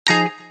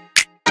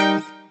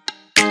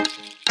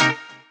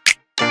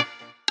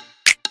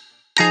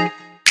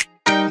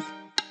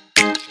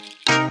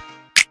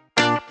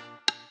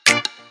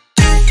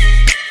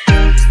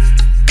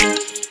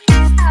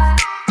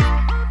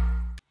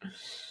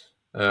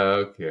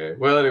Okay.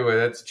 Well, anyway,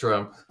 that's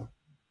Trump.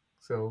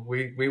 So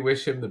we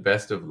wish him the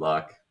best of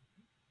luck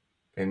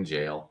in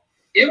jail.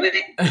 Do we?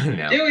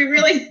 No. Do we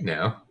really?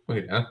 No,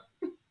 we don't.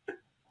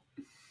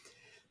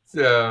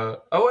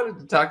 So I wanted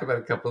to talk about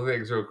a couple of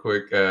things real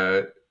quick.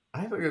 I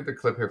have the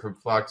clip here from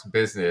Fox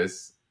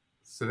Business.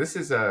 So this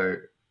is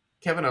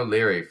Kevin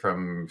O'Leary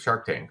from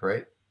Shark Tank,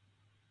 right?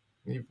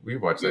 You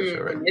watched that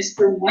show, right?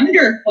 Mr.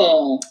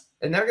 Wonderful.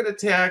 And they're going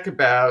to talk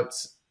about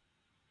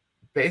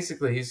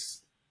basically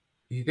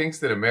he thinks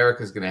that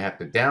America is going to have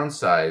to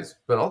downsize,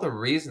 but all the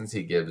reasons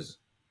he gives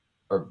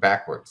are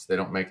backwards. They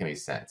don't make any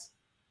sense.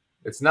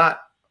 It's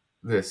not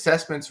the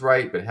assessment's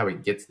right, but how he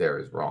gets there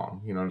is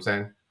wrong. You know what I'm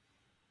saying?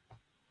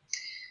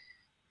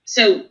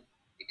 So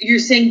you're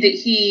saying that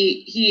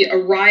he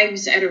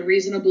arrives at a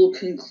reasonable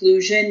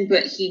conclusion,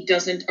 but he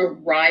doesn't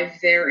arrive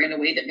there in a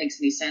way that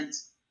makes any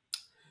sense?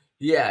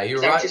 Yeah, he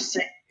arrives.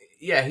 Saying?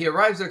 Yeah, he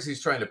arrives there because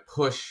he's trying to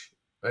push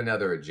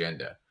another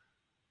agenda,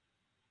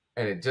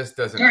 and it just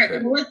doesn't. All right,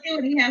 fit. well, let's see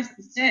what he has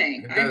to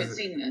say. I haven't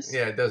seen this.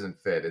 Yeah, it doesn't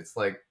fit. It's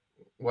like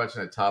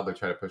watching a toddler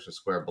try to push a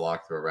square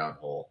block through a round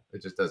hole.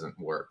 It just doesn't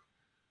work.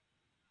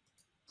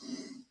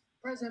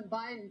 President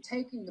Biden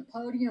taking the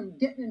podium,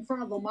 getting in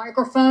front of a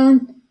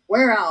microphone.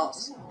 Where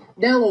else?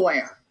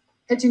 Delaware,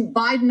 pitching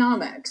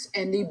Bidenomics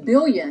and the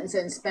billions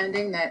in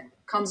spending that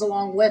comes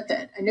along with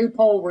it. A new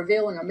poll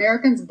revealing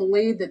Americans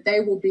believe that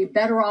they will be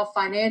better off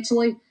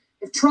financially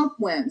if Trump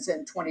wins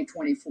in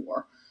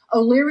 2024.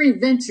 O'Leary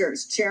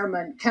Ventures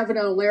chairman Kevin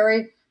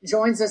O'Leary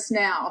joins us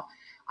now.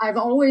 I've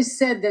always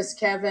said this,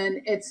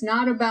 Kevin,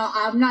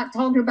 I'm not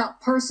talking about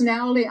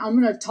personality.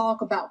 I'm going to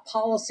talk about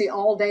policy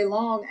all day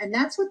long. And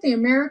that's what the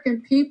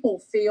American people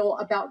feel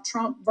about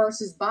Trump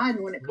versus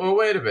Biden when it comes. Well,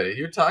 wait a minute.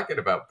 You're talking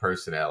about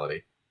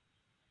personality,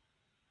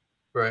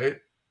 right?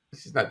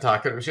 She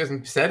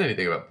hasn't said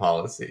anything about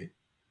policy.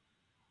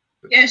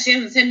 Yeah, she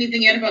hasn't said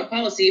anything yet about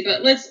policy,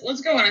 but let's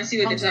go on and see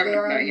what they're talking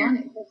about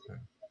here.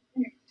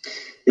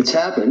 It's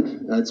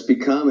happened. It's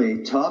become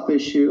a top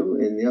issue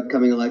in the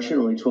upcoming election,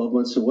 only 12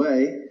 months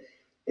away.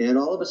 And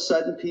all of a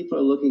sudden, people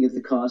are looking at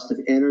the cost of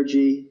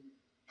energy,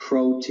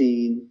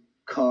 protein,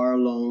 car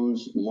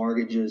loans,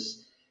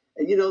 mortgages.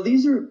 And,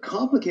 these are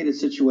complicated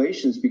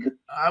situations because...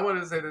 I want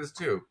to say this,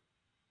 too.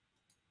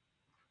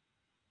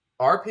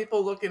 Are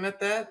people looking at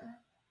that?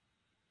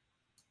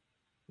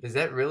 Is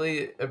that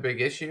really a big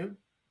issue?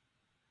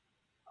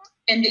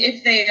 And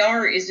if they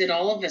are, is it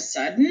all of a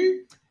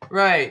sudden?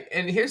 Right.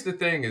 And here's the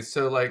thing is,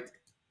 so let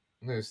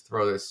me just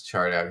throw this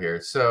chart out here.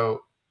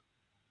 So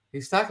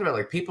he's talking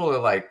about people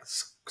are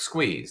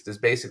squeezed is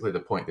basically the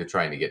point they're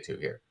trying to get to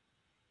here.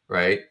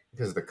 Right.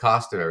 Because of the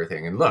cost of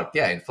everything. And look,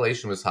 yeah,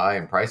 inflation was high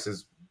and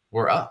prices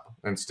were up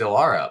and still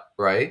are up.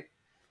 Right.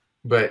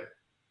 But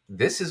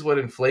this is what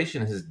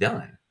inflation has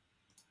done.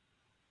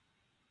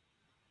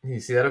 You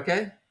see that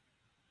okay?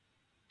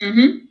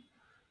 Mm-hmm.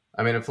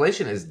 I mean,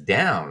 inflation is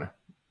down.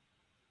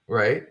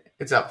 Right.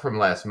 It's up from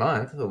last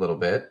month a little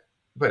bit,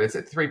 but it's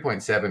at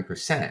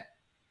 3.7%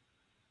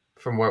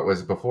 from where it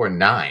was before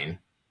 9%.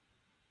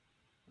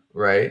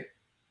 Right?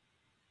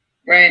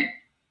 Right.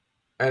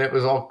 And it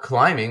was all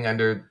climbing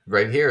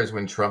right here is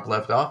when Trump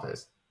left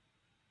office.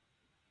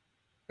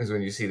 Is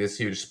when you see this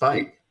huge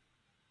spike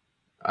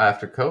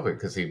after COVID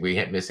because we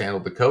had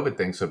mishandled the COVID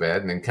thing so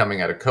bad. And then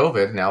coming out of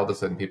COVID, now all of a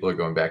sudden people are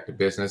going back to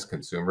business.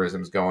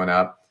 Consumerism's going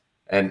up.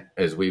 And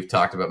as we've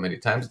talked about many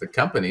times, the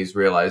companies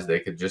realized they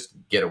could just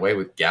get away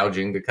with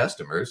gouging the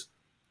customers.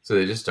 So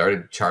they just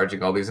started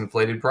charging all these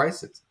inflated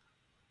prices,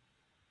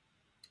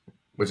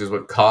 which is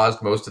what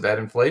caused most of that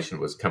inflation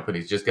was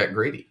companies just got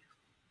greedy,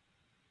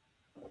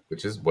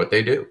 which is what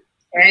they do.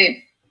 Right.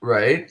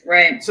 Right.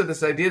 Right. So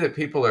this idea that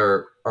people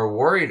are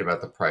worried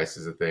about the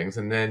prices of things.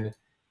 And then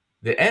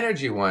the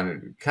energy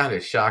one kind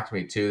of shocked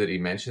me, too, that he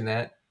mentioned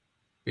that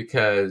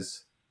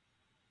because...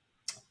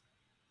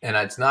 And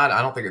I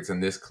don't think it's in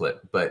this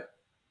clip, but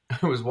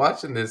I was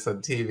watching this on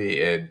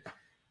TV and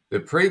the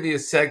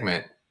previous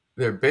segment,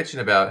 they're bitching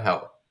about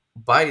how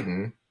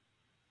Biden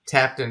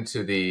tapped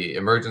into the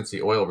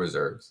emergency oil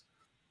reserves.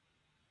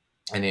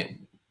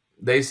 And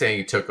they say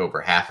he took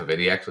over half of it.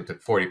 He actually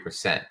took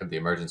 40% of the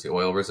emergency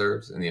oil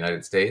reserves in the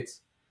United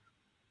States.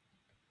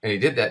 And he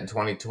did that in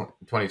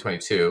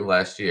 2022,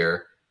 last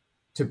year,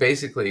 to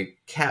basically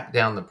cap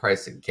down the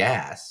price of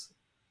gas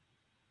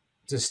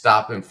to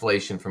stop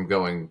inflation from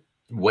going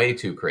way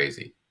too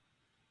crazy,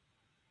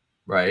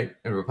 right?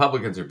 And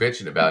Republicans are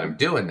bitching about him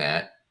doing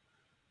that.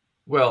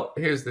 Well,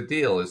 here's the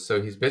deal is so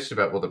he's bitching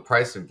about, well, the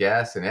price of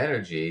gas and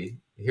energy,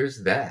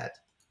 here's that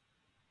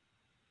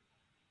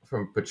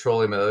from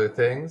petroleum and other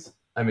things.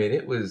 I mean,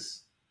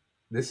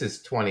 this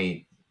is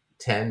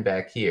 2010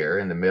 back here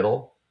in the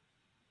middle.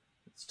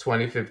 It's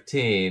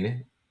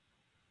 2015.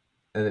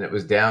 And then it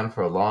was down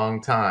for a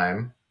long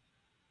time.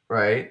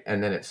 Right.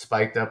 And then it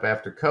spiked up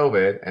after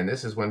COVID. And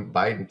this is when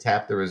Biden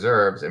tapped the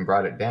reserves and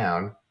brought it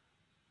down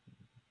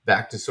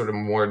back to sort of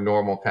more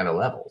normal kind of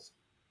levels.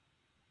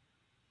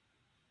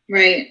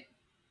 Right.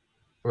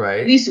 Right.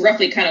 At least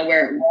roughly kind of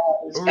where it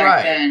was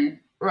back then.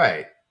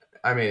 Right.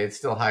 I mean, it's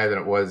still higher than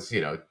it was,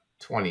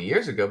 20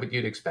 years ago, but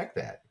you'd expect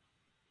that.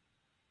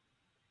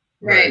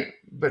 Right.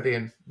 But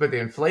the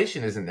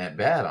inflation isn't that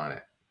bad on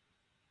it.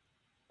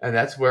 And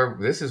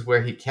this is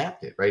where he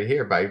capped it right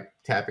here by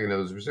tapping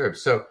those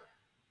reserves. So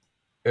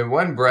in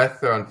one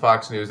breath on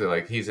Fox News, they're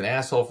like, he's an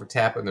asshole for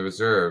tapping the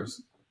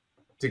reserves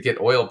to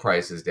get oil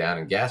prices down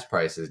and gas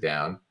prices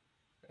down.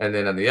 And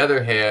then on the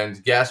other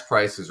hand, gas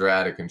prices are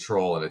out of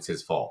control and it's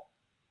his fault.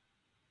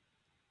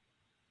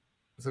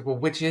 It's like, well,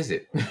 which is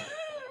it?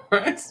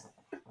 Right? That's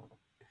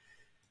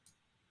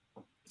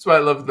why I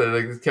love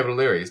Kevin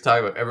O'Leary. He's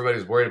talking about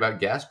everybody's worried about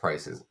gas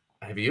prices.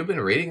 Have you been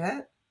reading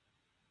that?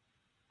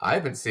 I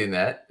haven't seen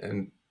that.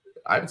 And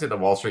I haven't seen the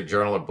Wall Street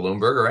Journal or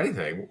Bloomberg or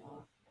anything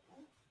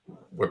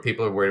where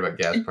people are worried about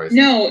gas prices.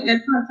 No,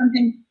 that's not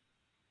something.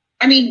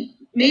 I mean,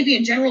 maybe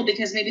in general,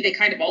 because maybe they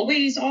kind of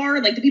always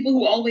are. Like the people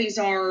who always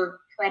are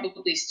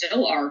probably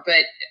still are.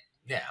 But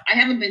yeah, I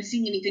haven't been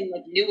seeing anything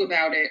like new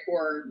about it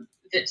or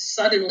that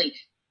suddenly,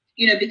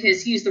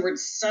 because he used the word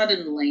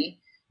suddenly,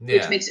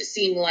 which makes it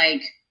seem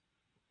like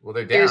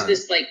they're down. There's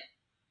this like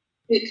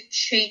big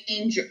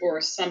change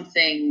or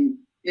something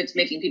that's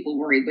making people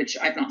worried, which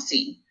I've not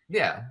seen.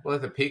 Yeah. Well,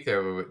 at the peak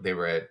there, they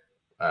were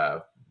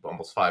at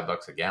almost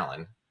 $5 a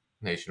gallon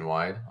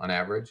nationwide on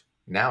average.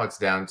 Now it's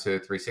down to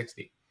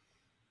 $3.60.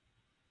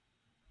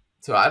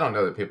 So I don't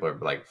know that people are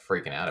like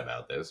freaking out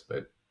about this,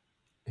 but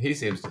he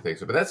seems to think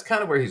so. But that's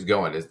kind of where he's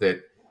going, is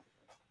that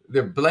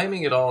they're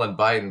blaming it all on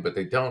Biden, but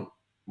they don't.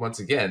 Once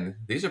again,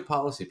 these are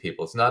policy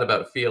people. It's not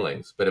about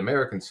feelings, but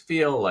Americans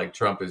feel like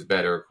Trump is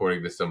better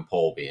according to some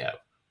poll we have.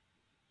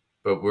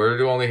 But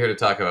we're only here to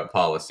talk about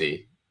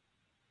policy.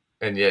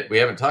 And yet we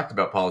haven't talked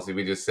about policy.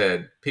 We just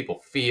said people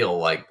feel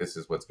like this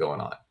is what's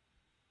going on.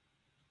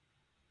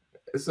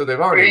 So they've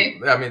already,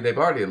 they've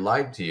already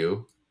lied to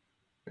you,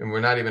 and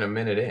we're not even a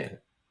minute in.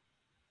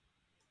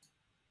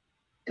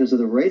 Because of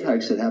the rate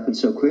hikes that happened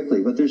so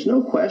quickly. But there's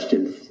no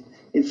question,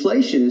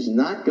 inflation is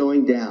not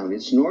going down.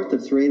 It's north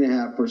of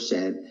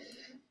 3.5%.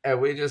 And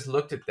we just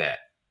looked at that.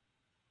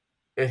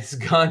 It's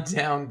gone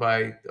down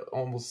by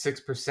almost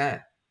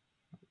 6%,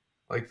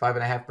 like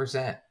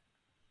 5.5%.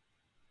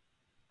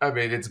 I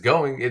mean, it's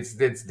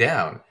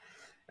down.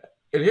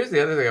 And here's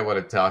the other thing I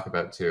want to talk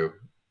about too,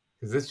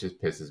 because this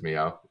just pisses me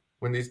off.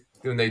 When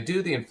they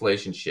do the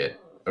inflation shit,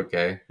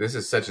 okay, this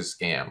is such a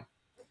scam.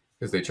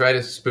 Because they try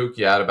to spook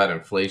you out about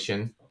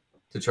inflation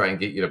to try and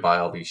get you to buy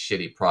all these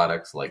shitty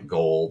products like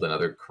gold and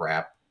other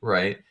crap,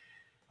 right?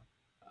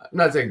 I'm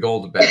not saying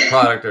gold's a bad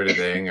product or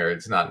anything, or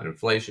it's not an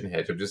inflation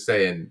hedge. I'm just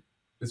saying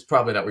it's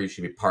probably not where you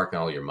should be parking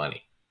all your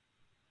money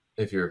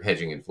if you're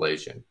hedging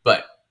inflation.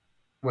 But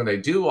when they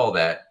do all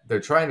that, they're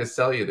trying to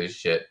sell you this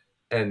shit.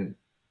 And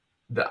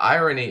the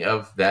irony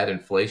of that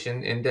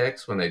inflation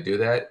index when they do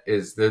that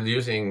is they're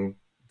using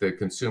the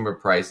consumer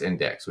price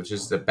index, which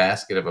is a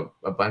basket of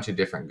a bunch of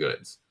different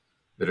goods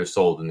that are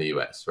sold in the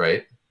U.S.,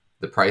 right?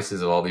 The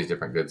prices of all these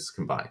different goods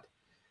combined.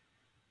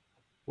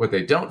 What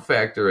they don't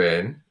factor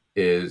in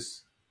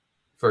is,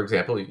 for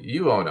example,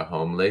 you own a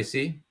home,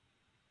 Lacey,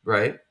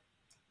 right?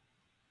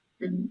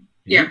 Mm-hmm.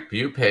 Yeah.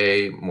 You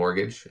pay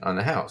mortgage on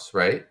the house,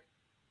 right?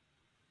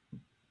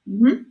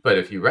 Mm-hmm. But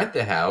if you rent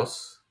the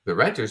house, the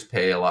renters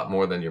pay a lot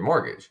more than your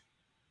mortgage.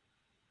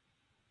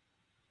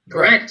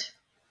 Correct. Right.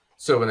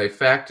 So when they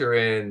factor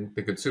in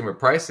the consumer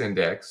price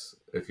index,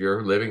 if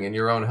you're living in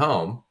your own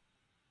home,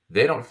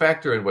 they don't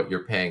factor in what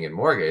you're paying in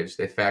mortgage.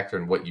 They factor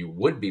in what you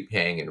would be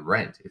paying in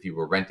rent if you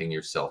were renting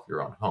yourself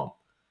your own home.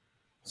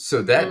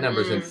 So that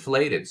number's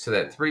inflated. So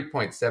that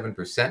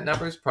 3.7%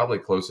 number is probably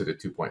closer to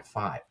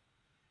 2.5.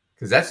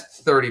 Because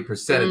that's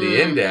 30% of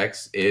the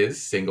index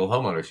is single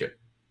home ownership.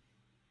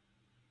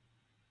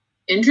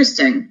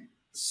 Interesting.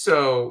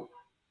 So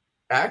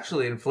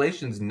actually,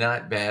 inflation's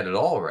not bad at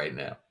all right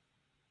now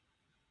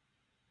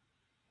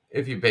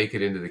if you bake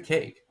it into the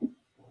cake.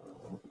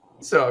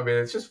 So, I mean,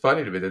 it's just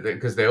funny to me that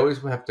because they always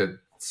have to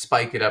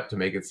spike it up to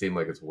make it seem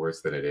like it's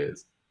worse than it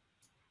is.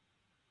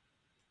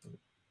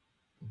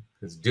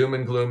 Because doom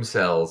and gloom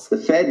sells. The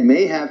Fed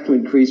may have to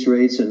increase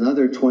rates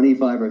another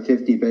 25 or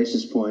 50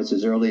 basis points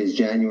as early as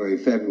January,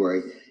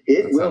 February.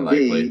 That's will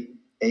unlikely. Be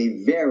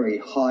a very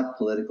hot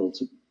political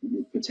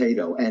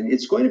potato, and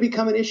it's going to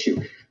become an issue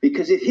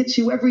because it hits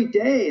you every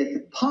day at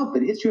the pump.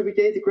 It hits you every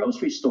day at the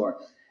grocery store.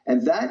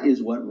 And that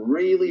is what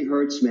really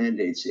hurts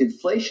mandates.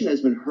 Inflation has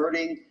been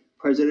hurting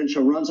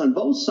presidential runs on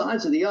both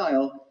sides of the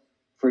aisle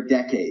for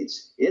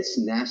decades. It's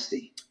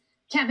nasty.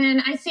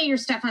 Kevin, I see your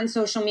stuff on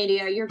social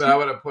media. But I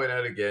want to point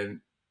out again,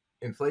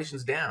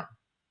 inflation's down.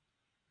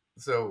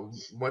 So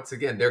once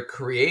again, they're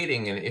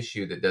creating an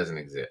issue that doesn't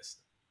exist.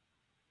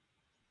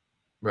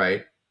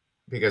 Right?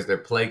 Because they're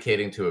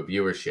placating to a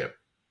viewership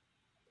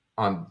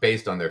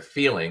based on their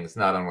feelings,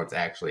 not on what's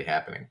actually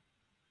happening.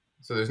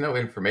 So there's no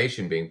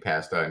information being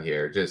passed on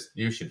here. Just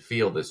you should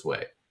feel this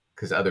way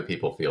because other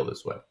people feel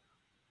this way.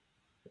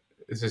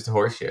 It's just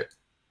horseshit.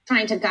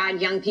 Trying to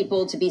guide young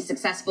people to be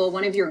successful.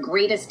 One of your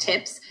greatest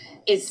tips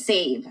is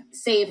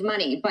save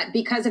money. But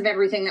because of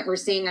everything that we're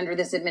seeing under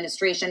this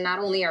administration, not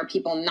only are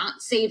people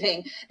not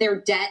saving, their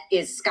debt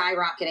is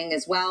skyrocketing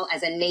as well.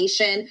 As a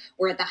nation,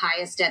 we're at the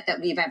highest debt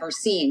that we've ever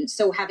seen.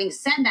 So having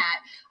said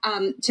that,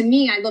 to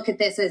me, I look at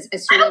this as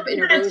sort of an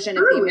erosion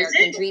of the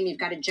American dream. You've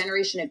got a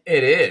generation of...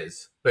 It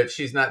is, but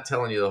she's not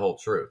telling you the whole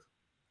truth.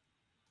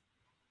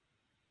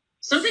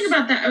 Something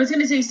about that, I was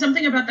going to say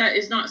something about that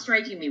is not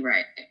striking me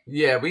right.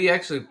 Yeah, we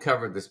actually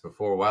covered this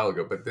before a while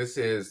ago, but this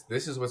is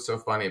what's so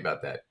funny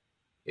about that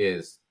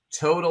is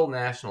total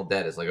national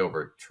debt is like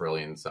over $1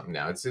 trillion something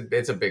now. It's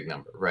a big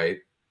number, right?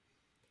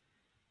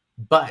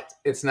 But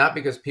it's not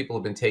because people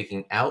have been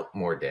taking out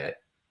more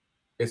debt.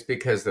 It's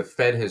because the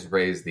Fed has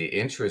raised the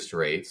interest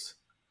rates.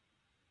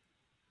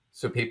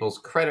 So people's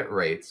credit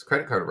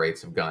card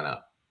rates have gone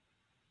up.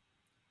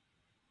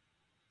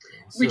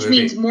 Which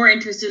means more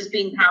interest is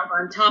being piled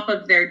on top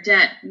of their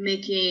debt,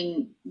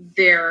 making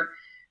their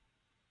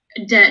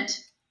debt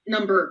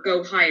number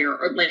go higher,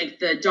 or like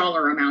the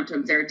dollar amount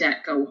of their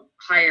debt go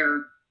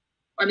higher.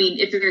 I mean,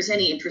 if there's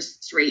any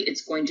interest rate,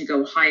 it's going to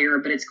go higher,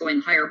 but it's going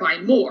higher by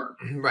more.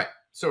 Right.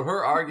 So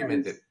her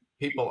argument that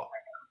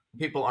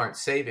people aren't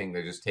saving,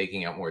 they're just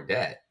taking out more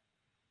debt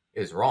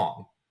is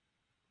wrong.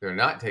 They're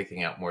not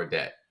taking out more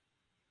debt.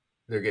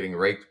 They're getting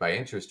raked by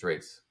interest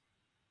rates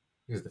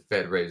because the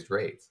Fed raised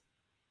rates.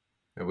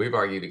 And we've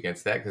argued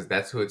against that because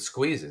that's who it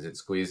squeezes. It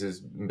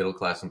squeezes middle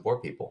class and poor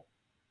people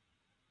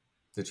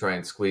to try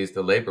and squeeze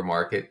the labor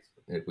market.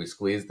 If we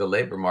squeeze the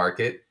labor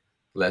market,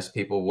 less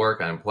people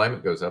work,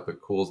 unemployment goes up, it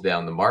cools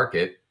down the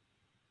market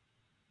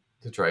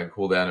to try and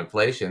cool down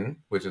inflation,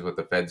 which is what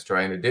the Fed's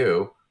trying to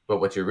do. But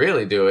what you're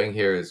really doing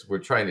here is we're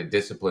trying to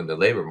discipline the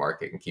labor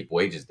market and keep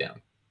wages down.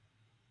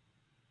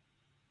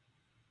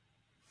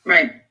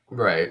 Right.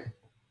 Right.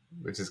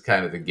 Which is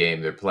kind of the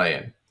game they're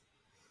playing.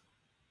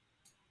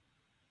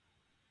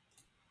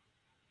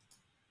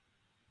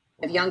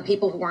 Of young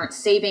people who aren't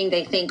saving,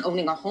 they think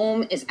owning a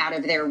home is out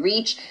of their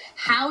reach.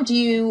 How do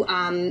you,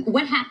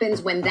 what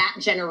happens when that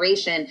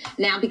generation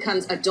now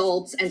becomes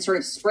adults and sort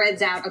of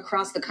spreads out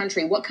across the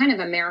country? What kind of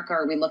America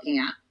are we looking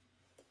at?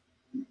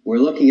 We're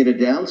looking at a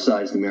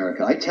downsized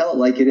America. I tell it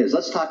like it is.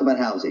 Let's talk about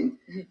housing.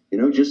 You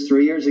know, just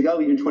 3 years ago,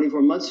 even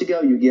 24 months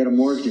ago, you get a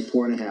mortgage at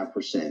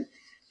 4.5%.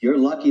 You're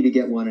lucky to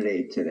get one at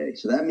 8% today.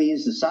 So that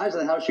means the size of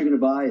the house you're going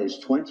to buy is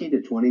 20 to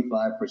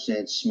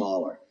 25%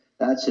 smaller.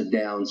 That's a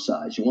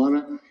downsize. You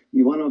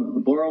want to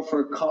borrow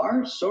for a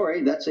car?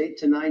 Sorry, that's 8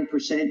 to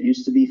 9%.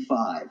 Used to be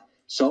 5%.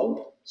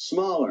 So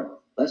smaller,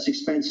 less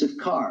expensive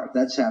car.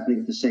 That's happening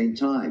at the same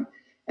time.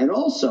 And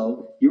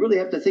also, you really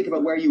have to think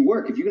about where you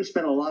work. If you're going to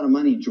spend a lot of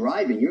money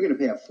driving, you're going to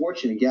pay a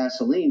fortune in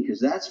gasoline because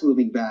that's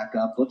moving back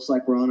up. Looks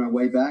like we're on our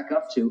way back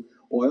up to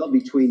oil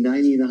between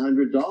 $90 and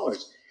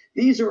 $100.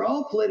 These are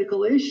all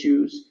political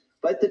issues.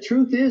 But the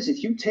truth is,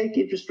 if you take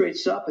interest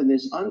rates up in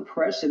this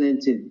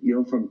unprecedented,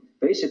 from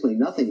basically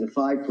nothing to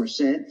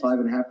 5%,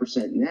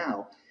 5.5%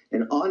 now,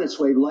 and on its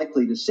way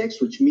likely to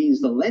 6%, which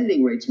means the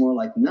lending rate's more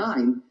like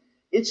 9%,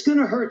 it's going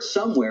to hurt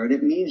somewhere. And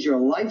it means your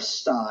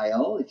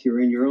lifestyle, if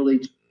you're in your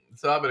early...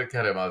 So I'm going to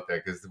cut him out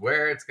there because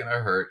where it's going to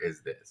hurt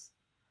is this.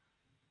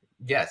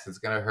 Yes, it's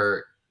going to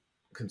hurt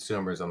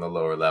consumers on the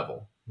lower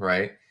level,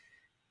 right?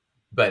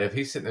 But if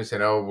he's sitting there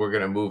saying, oh, we're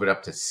going to move it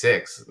up to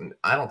 6%,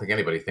 I don't think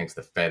anybody thinks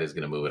the Fed is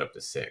going to move it up to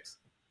 6%.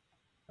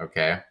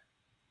 Okay?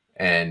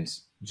 And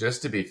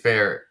just to be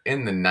fair,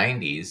 in the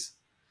 90s,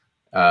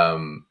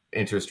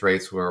 interest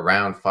rates were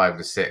around 5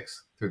 to 6%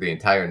 through the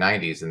entire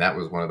 90s. And that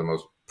was one of the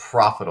most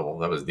profitable,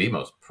 that was the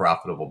most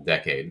profitable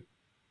decade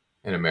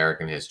in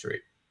American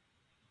history,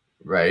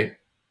 right?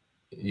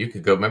 You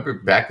could go, remember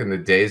back in the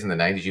days in the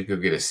 90s, you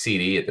could get a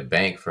CD at the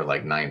bank for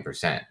like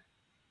 9%.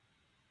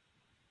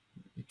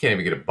 You can't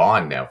even get a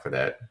bond now for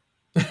that,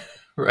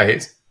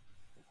 right?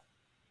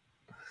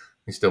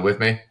 You still with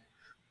me?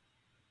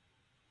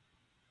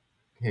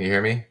 Can you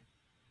hear me?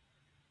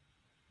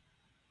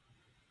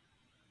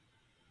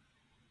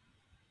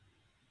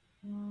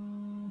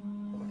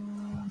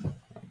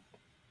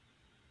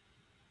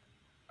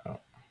 Oh.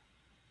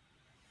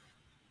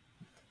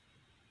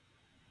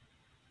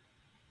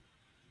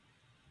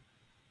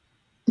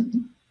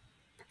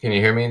 Can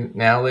you hear me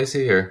now,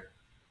 Lacey, or?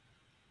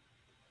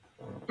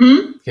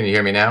 Can you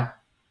hear me now?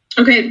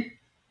 Okay.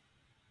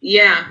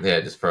 Yeah. Yeah,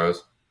 it just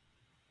froze.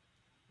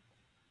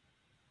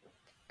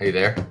 Are you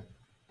there?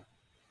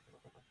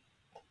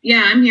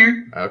 Yeah, I'm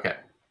here. Okay.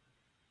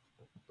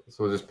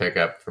 So we'll just pick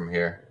up from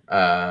here.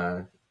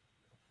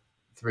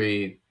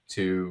 3,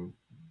 2,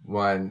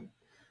 1.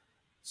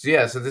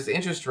 So this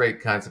interest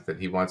rate concept that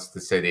he wants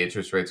to say the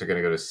interest rates are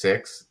going to go to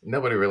 6%,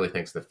 nobody really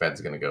thinks the Fed's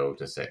going to go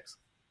to 6%.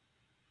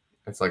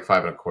 It's like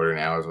 5.25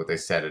 now is what they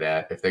set it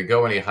at. If they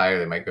go any higher,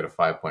 they might go to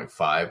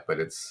 5.5, but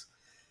it's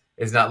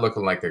not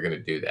looking like they're going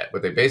to do that.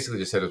 What they basically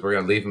just said is we're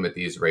going to leave them at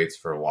these rates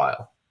for a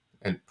while.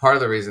 And part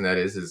of the reason that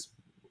is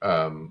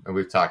and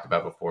we've talked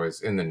about before,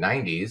 is in the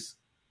 90s,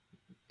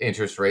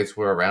 interest rates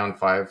were around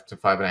 5 to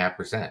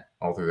 5.5%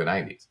 all through the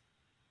 90s.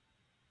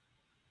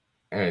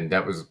 And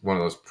that was one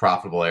of those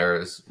profitable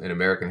eras in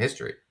American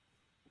history.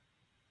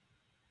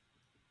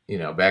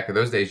 back in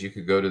those days, you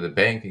could go to the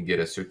bank and get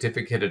a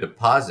certificate of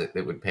deposit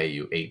that would pay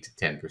you 8 to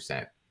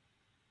 10%.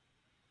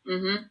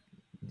 Mm-hmm.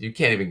 You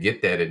can't even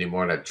get that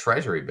anymore in a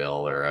treasury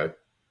bill or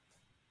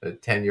a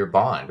 10-year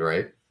bond,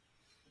 right?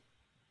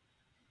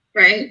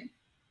 Right.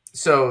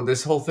 So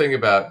this whole thing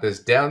about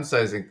this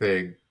downsizing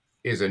thing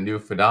is a new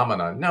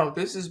phenomenon. No,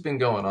 this has been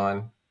going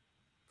on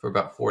for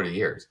about 40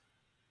 years,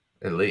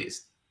 at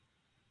least.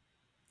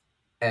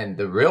 And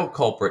the real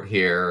culprit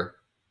here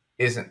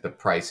isn't the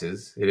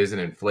prices. It isn't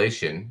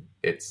inflation.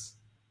 It's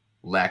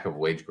lack of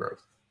wage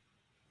growth.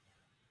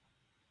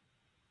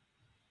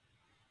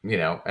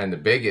 And the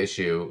big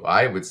issue,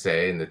 I would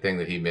say, and the thing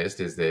that he missed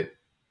is that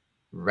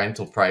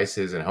rental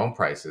prices and home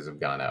prices have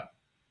gone up.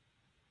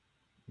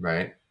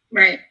 Right?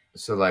 Right.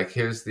 So like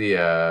here's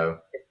the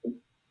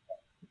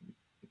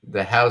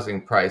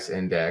housing price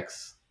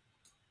index,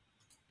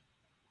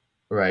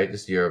 right?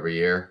 Just year over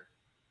year.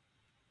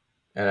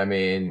 And I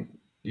mean,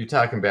 you're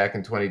talking back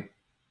in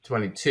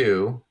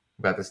 2022,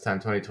 about this time,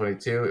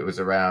 2022, it was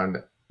around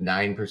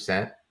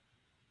 9%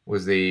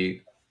 was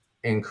the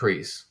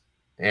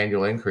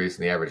annual increase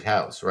in the average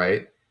house,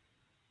 right?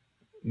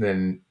 And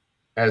then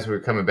as we were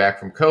coming back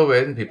from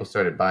COVID and people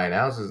started buying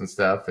houses and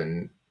stuff,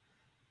 and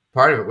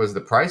part of it was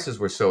the prices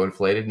were so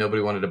inflated,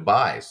 nobody wanted to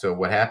buy. So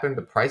what happened?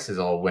 The prices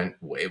all went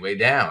way, way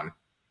down.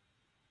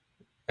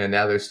 And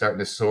now they're starting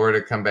to sort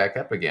of come back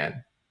up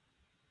again,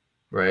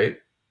 right?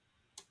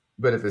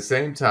 But at the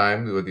same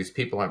time, when these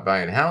people aren't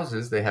buying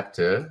houses, they have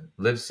to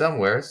live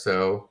somewhere.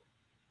 So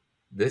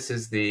this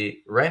is the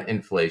rent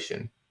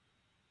inflation.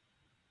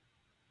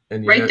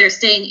 And right, they're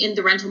staying in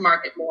the rental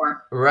market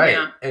more. Right.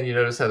 Yeah. And you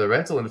notice how the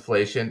rental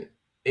inflation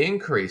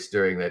increased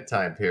during that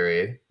time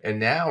period. And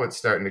now it's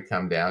starting to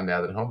come down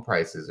now that home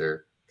prices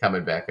are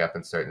coming back up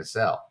and starting to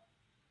sell.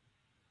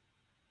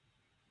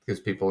 Because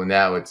people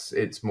now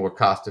it's more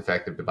cost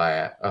effective to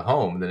buy a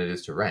home than it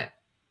is to rent.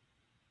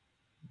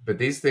 But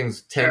these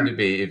things tend to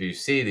be, if you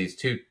see these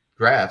two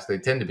graphs, they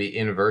tend to be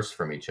inverse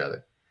from each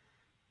other.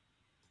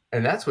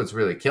 And that's what's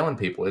really killing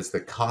people is the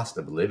cost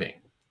of living.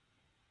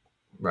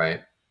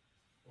 Right?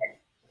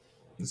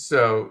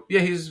 So,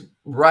 yeah, he's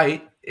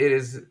right.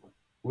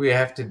 We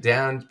have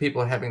to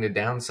people are having to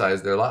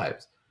downsize their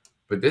lives.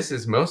 But this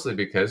is mostly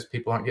because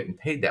people aren't getting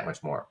paid that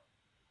much more.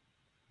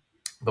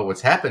 But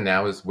what's happened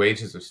now is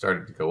wages have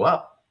started to go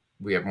up.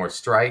 We have more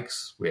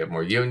strikes. We have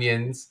more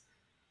unions.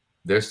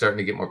 They're starting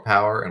to get more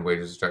power and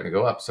wages are starting to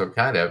go up. So it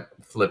kind of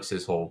flips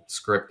his whole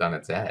script on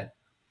its head.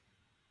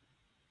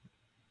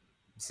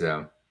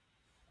 So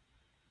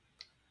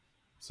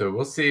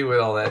we'll see what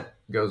all that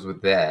goes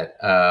with that.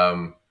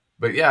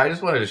 But yeah, I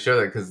just wanted to show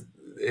that because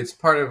it's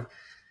part of,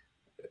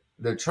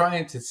 they're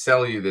trying to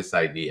sell you this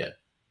idea,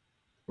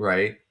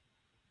 right?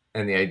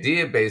 And the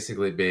idea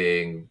basically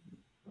being,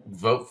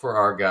 vote for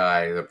our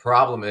guy. The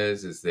problem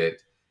is that,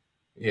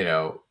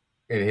 in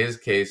his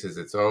case,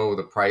 it's,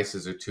 the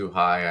prices are too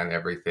high on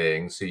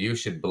everything. So you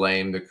should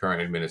blame the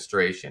current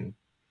administration,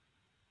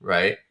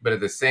 right? But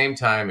at the same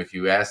time, if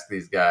you ask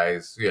these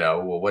guys,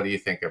 well, what do you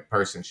think a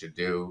person should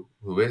do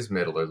who is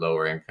middle or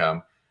lower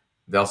income?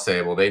 They'll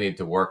say, well, they need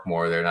to work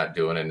more. They're not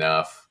doing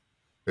enough.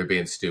 They're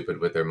being stupid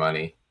with their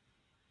money.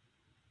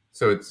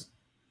 So it's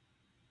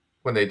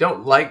when they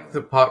don't like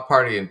the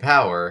party in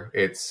power,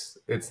 it's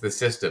the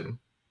system,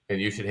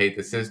 and you should hate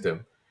the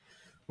system.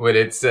 When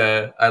it's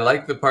I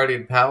like the party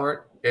in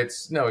power,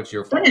 it's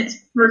your fault. But it's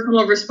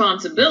personal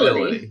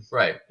responsibility.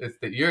 Right. It's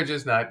that you're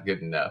just not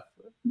good enough.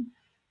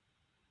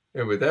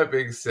 And with that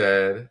being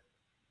said,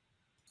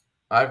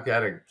 I've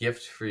got a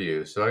gift for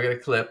you. So I got a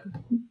clip.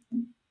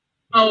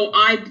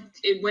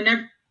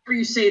 Whenever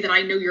you say that,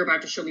 I know you're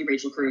about to show me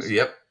Rachel Cruz.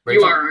 Yep.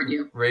 You are, aren't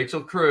you?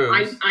 Rachel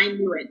Cruz. I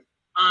knew it.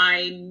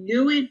 I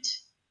knew it.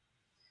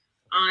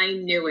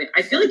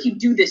 I feel like you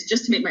do this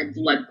just to make my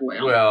blood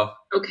boil. Well.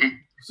 Okay.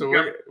 So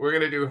we're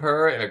gonna do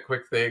her and a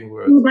quick thing.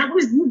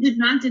 You did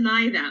not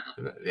deny that.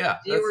 Yeah.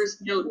 Viewers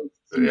noticed.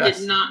 You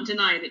did not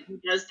deny that he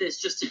does this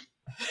just to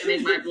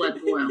make my blood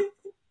boil.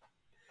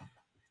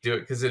 Do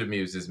it because it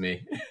amuses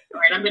me. All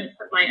right, I'm going to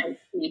put my iced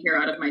here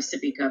out of my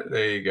sippy cup.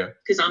 There you go.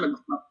 Because I'm a.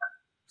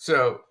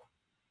 So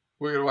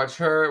we're going to watch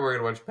her. We're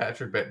going to watch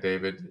Patrick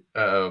Bet-David.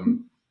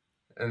 And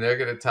they're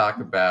going to talk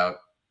about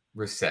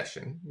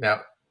recession.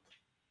 Now,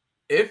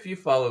 if you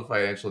follow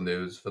financial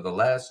news for the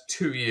last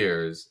 2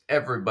 years,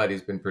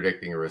 everybody's been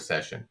predicting a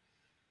recession.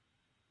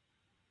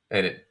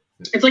 And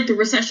it's like the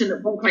recession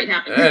that won't quite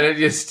happen. And it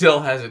just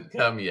still hasn't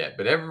come yet.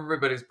 But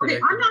everybody's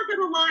predicting. Okay, I'm not going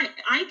to lie.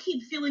 I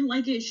keep feeling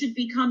like it should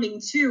be coming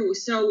too.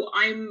 So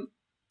I'm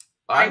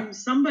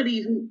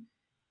somebody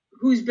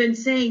who's been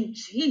saying,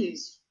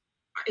 geez,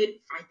 I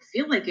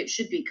feel like it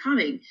should be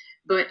coming,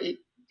 but it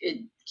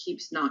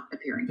keeps not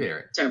appearing.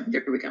 So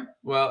there we go.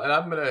 Well, and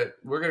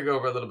we're gonna go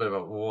over a little bit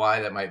about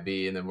why that might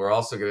be, and then we're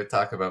also gonna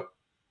talk about,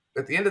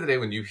 at the end of the day,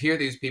 when you hear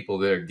these people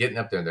that are getting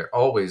up there and they're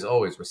always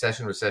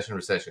recession.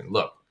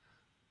 Look,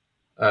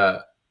 I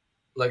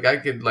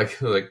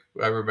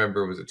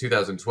remember, was it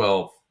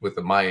 2012 with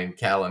the Mayan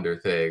calendar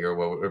thing or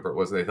whatever it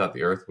was, and they thought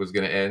the Earth was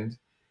gonna end,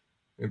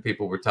 and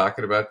people were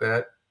talking about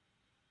that.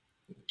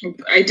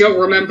 I don't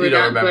remember You that.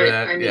 don't remember but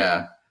that? I mean,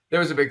 Yeah. There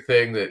was a big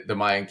thing that the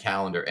Mayan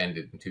calendar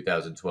ended in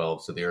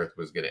 2012, so the Earth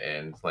was going to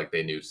end. Like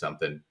they knew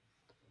something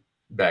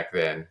back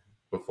then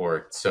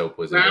before soap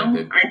was well,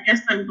 invented. I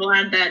guess I'm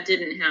glad that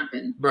didn't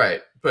happen.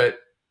 Right. But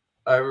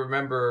I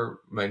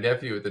remember my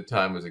nephew at the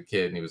time was a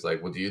kid, and he was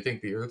like, well, do you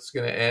think the Earth's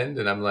going to end?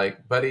 And I'm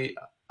like, buddy,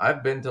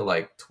 I've been to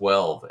like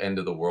 12 end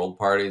of the world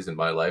parties in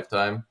my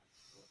lifetime.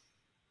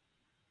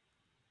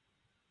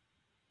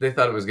 They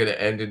thought it was going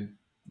to end in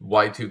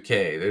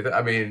Y2K.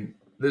 I mean,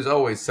 there's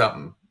always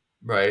something,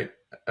 right?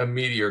 A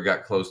meteor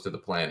got close to the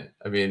planet.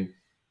 I mean,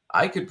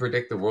 I could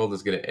predict the world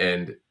is going to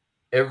end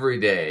every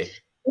day.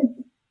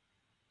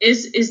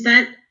 Is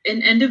that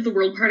an end of the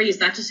world party? Is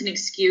that just an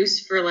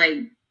excuse for like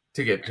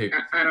to get to?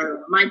 I don't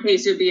know. My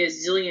case would be a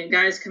zillion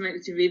guys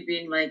coming to me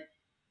being like,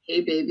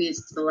 "Hey, baby,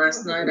 it's the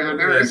last night on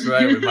Earth." That's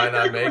right. We might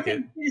not make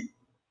it.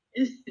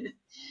 Hey,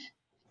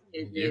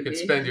 You could baby,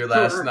 spend your it's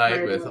the last night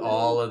night with on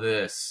all Earth. of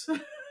this,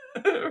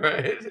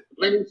 right?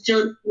 Let me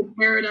show you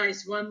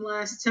paradise one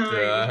last time,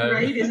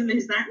 right?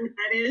 Is that what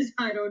that is?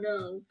 I don't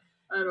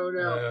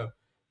know.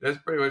 That's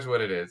pretty much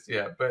what it is.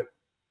 Yeah, but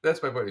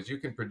that's my point. Is you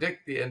can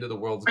predict the end of the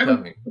world's That was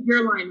coming.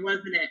 your line,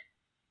 wasn't it?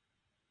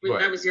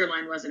 What? That was your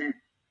line, wasn't it?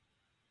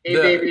 Hey,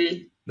 No,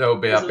 baby. No,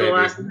 This is the baby.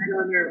 last night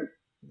on Earth.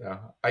 No,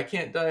 I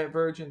can't die a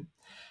virgin.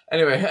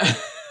 Anyway,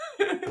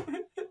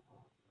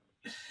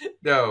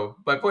 no.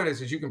 My point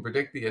is you can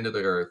predict the end of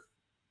the Earth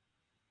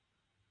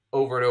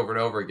over and over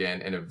and over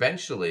again, and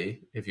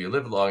eventually, if you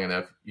live long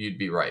enough, you'd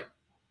be right.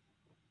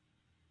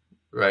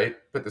 Right?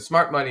 But the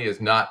smart money is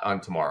not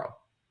on tomorrow.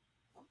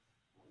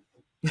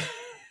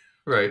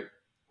 Right?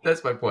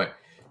 That's my point.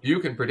 You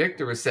can predict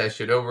a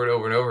recession over and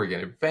over and over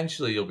again.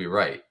 Eventually, you'll be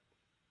right.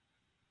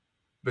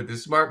 But the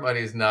smart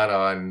money is not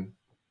on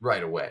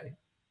right away.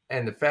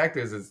 And the fact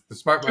is the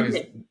smart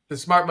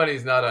money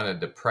is not on a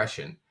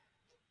depression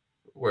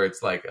where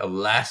it's like a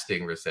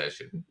lasting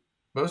recession.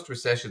 Most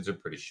recessions are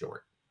pretty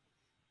short.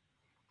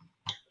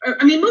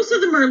 I mean, most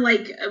of them are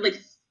like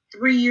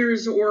 3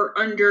 years or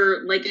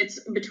under. Like it's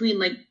between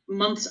like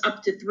months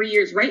up to 3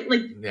 years, right?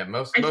 Like yeah,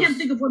 I can't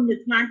think of one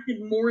that's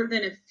lasted more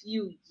than a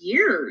few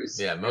years.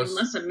 Yeah,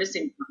 unless I'm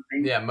missing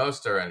something. Yeah,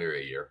 most are under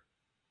a year.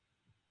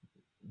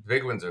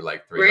 Big ones are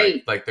like 3.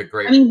 Right. Like the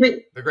Great. I mean,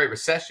 the Great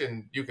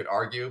Recession, you could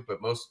argue, but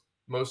most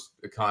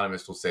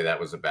economists will say that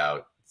was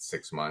about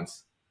 6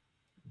 months.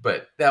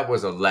 But that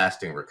was a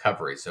lasting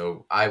recovery.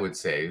 So I would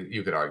say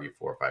you could argue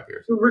 4 or 5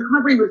 years. The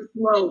recovery was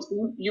slow.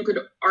 So you could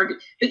argue,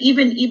 but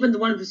even the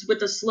ones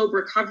with the slow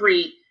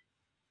recovery,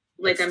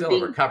 like I'm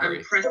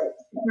impressed.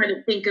 I'm trying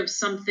to think of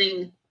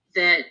something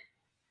that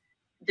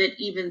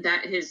even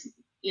that has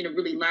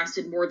really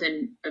lasted more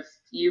than a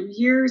few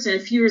years, and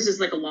a few years is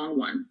like a long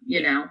one,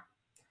 you know.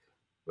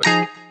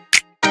 But